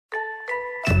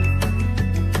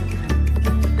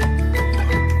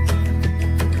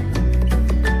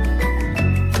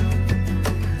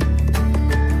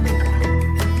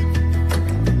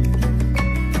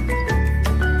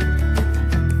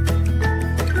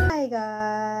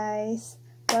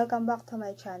welcome back to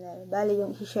my channel. Bali,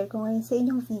 yung i-share ko ngayon sa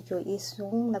inyong video is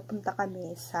yung nagpunta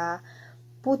kami sa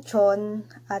Puchon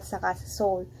at saka sa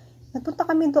Seoul. Nagpunta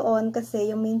kami doon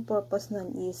kasi yung main purpose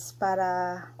nun is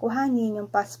para kuhanin yung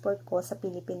passport ko sa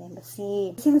Philippine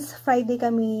Embassy. Since Friday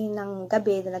kami ng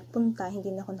gabi na nagpunta,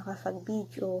 hindi na ako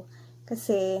nakapag-video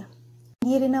kasi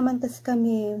hindi rin naman kasi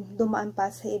kami dumaan pa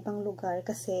sa ibang lugar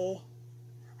kasi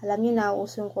alam niyo na,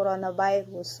 uso yung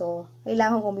coronavirus, so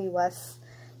kailangan umiwas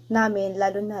namin,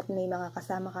 lalo na at may mga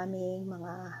kasama kami,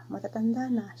 mga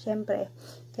matatanda na. Syempre,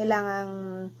 kailangan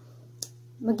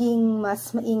maging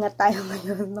mas maingat tayo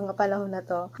ngayon mga panahon na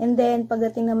to. And then,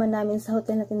 pagdating naman namin sa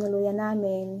hotel na tinuluyan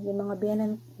namin, yung mga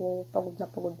biyanan ko,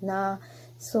 pagod na.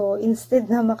 So, instead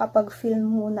na makapag-film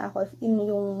muna ako,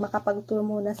 yung makapag-tour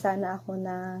muna sana ako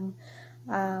ng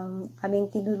aming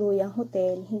tinuluyang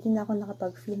hotel, hindi na ako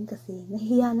nakapag-film kasi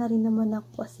nahihiya na rin naman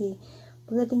ako kasi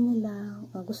pagdating nila,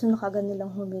 gusto na kagad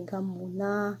nilang humiga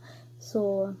muna.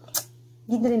 So,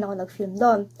 hindi na rin ako nag-film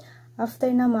doon. After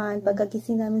naman,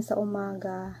 pagkagising namin sa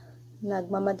umaga,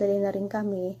 nagmamadali na rin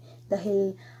kami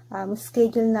dahil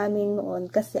schedule namin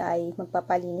noon kasi ay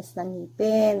magpapalinis ng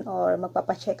ngipin or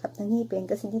magpapacheck up ng ngipin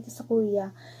kasi dito sa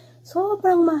Korea,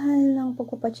 sobrang mahal ng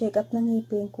pagpapacheck up ng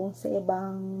ngipin kung sa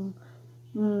ibang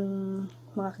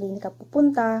mga klinika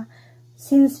pupunta.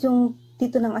 Since yung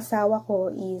tito ng asawa ko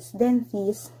is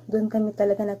dentist, doon kami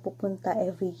talaga nagpupunta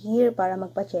every year para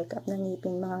magpa-check up ng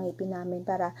ngipin, mga ngipin namin,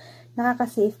 para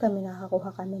nakaka-save kami,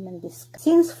 nakakuha kami ng discount.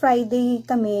 Since Friday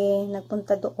kami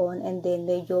nagpunta doon and then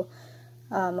medyo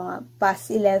mga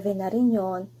past 11 na rin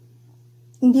yon,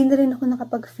 hindi na rin ako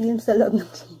nakapag-film sa loob ng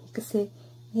clinic kasi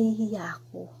nahihiya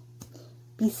ako.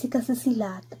 Busy kasi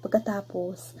sila.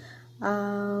 Pagkatapos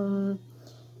ang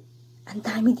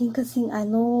dami din kasing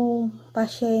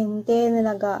pasyente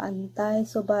na nag-aantay.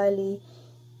 So, bali,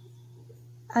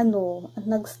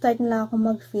 nag-start na ako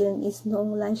mag-film is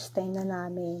noong lunchtime na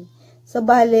namin. So,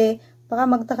 bali, baka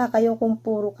magtaka kayo kung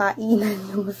puro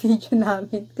kainan yung video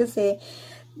namin. Kasi,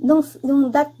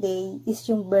 nung that day is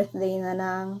yung birthday na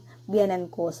ng biyanan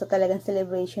ko. So, talagang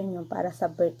celebration yun para sa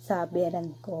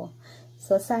biyanan ko.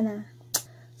 So, sana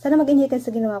mag-enjoy kayo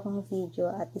sa ginawa kong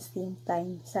video at the same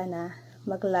time, sana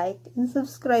mag-like and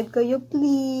subscribe kayo,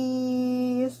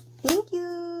 please. Thank you!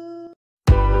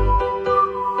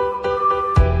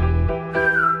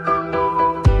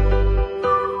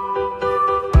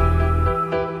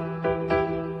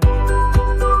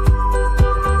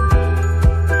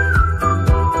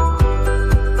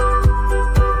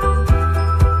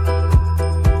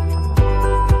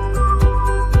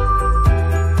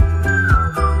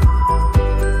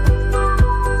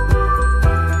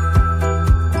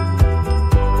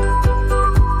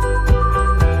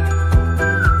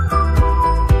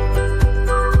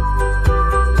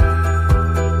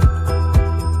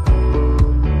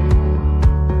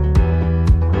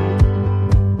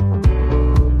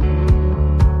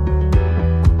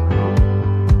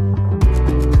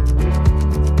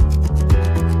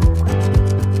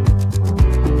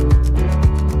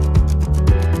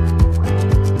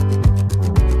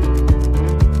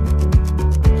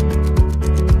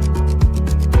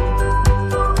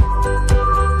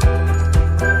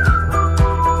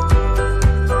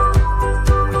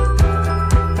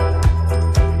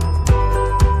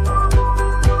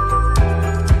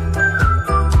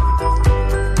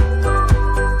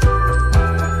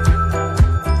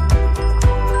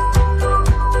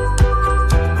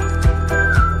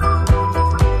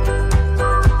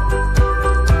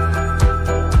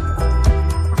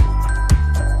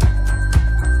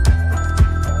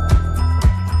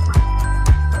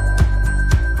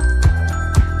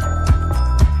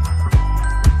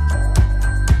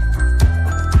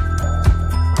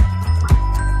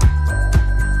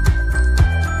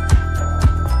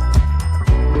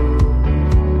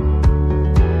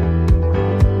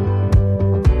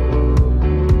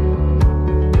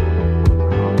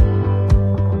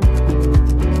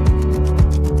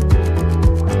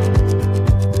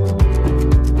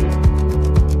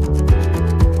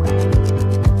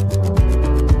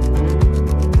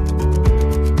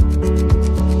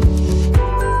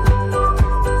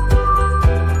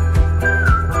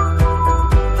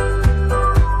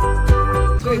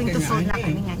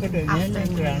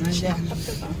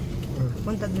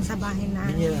 Punta dun sa bahay na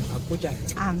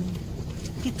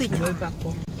tito niya.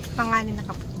 Pangalan na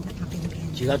kapunta na pinagyan.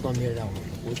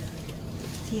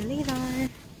 See you later.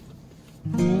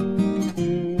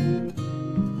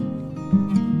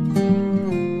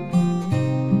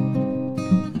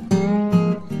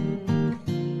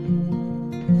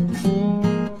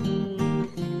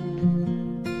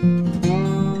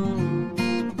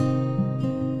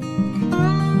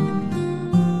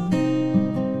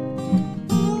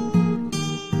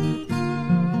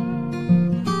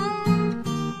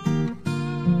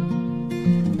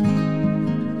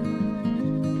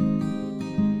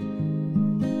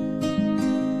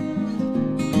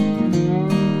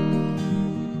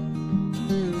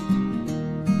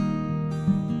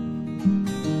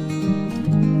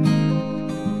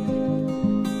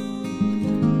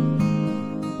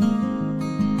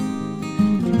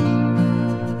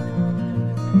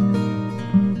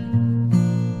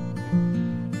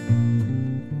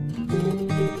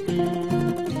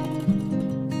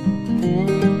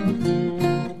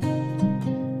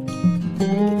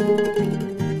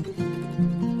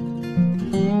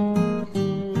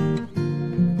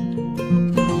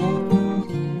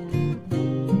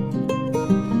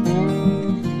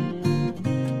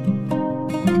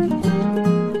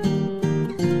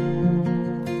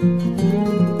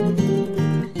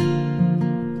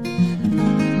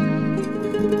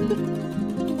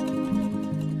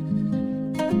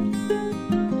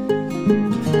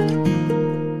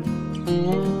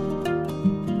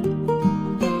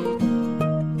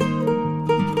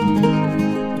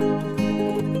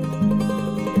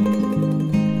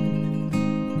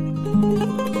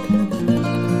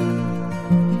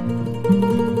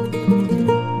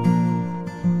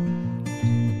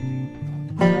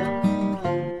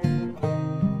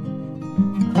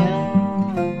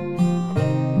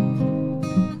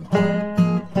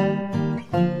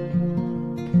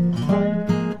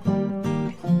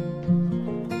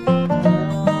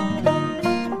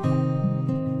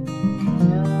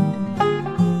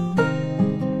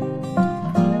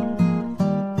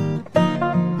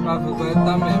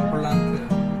 그다음에 폴란드,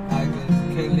 아이그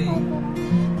스케일링.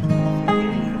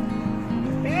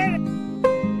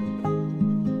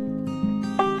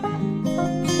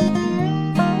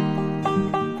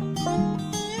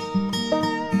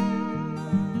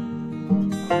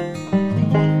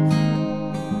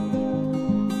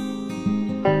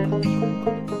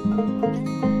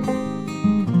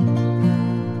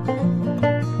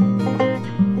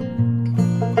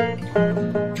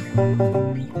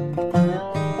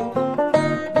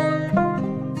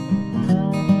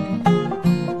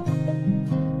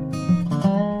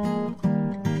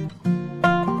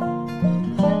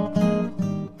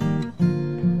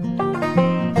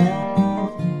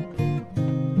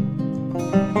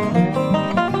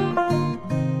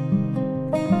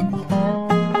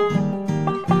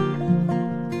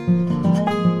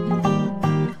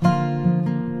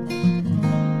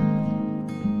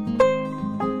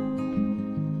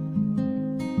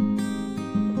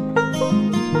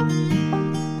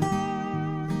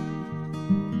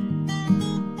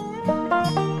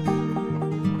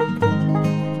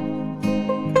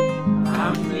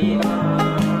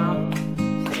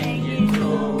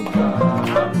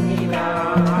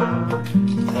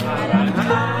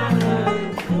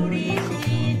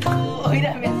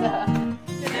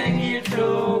 생일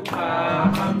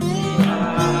축하합니다.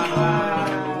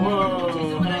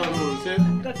 하나, 둘, 셋.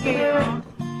 깎게요.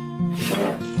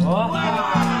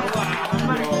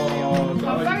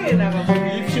 건강에다가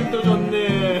입심도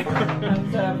좋네.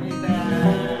 감사합니다.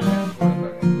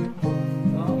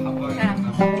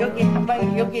 여기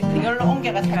한방 여기 여기로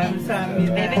옮겨가 사진.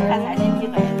 감사합니다. 레베카 사진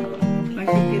찍어야 돼.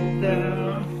 맛있겠다.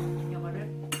 이거를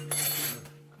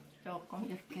조금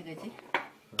이렇게 되지.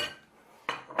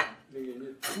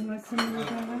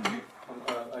 고맙습니다.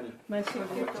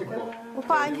 맛있겠다.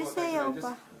 오빠 앉으세요,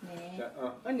 오빠. 네. 자,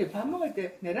 언니 밥 먹을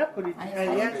때 내라 뿌리지.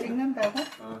 아니, 약 찍는다고?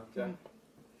 자,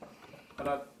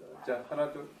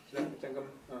 하나, 둘, 잠깐,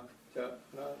 자,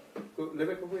 하나, 그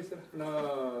레베카 보고 있어.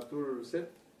 하나, 둘,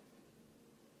 셋.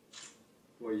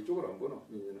 뭐 이쪽으로 안 보노,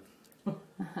 민준아.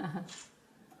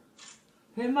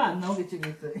 배만 안 나오게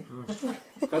찍었어요.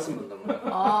 가슴만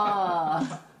담아.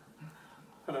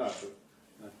 하나, 둘,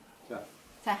 자.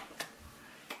 자,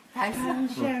 다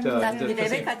했어. 자, 나 이제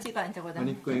레베카 찍어 앉아보자.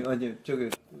 아니, 이제 저기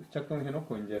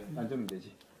작동해놓고 이제 앉으면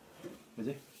되지,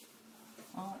 그지?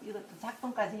 이것도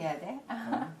작동까지 해야 돼.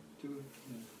 지금.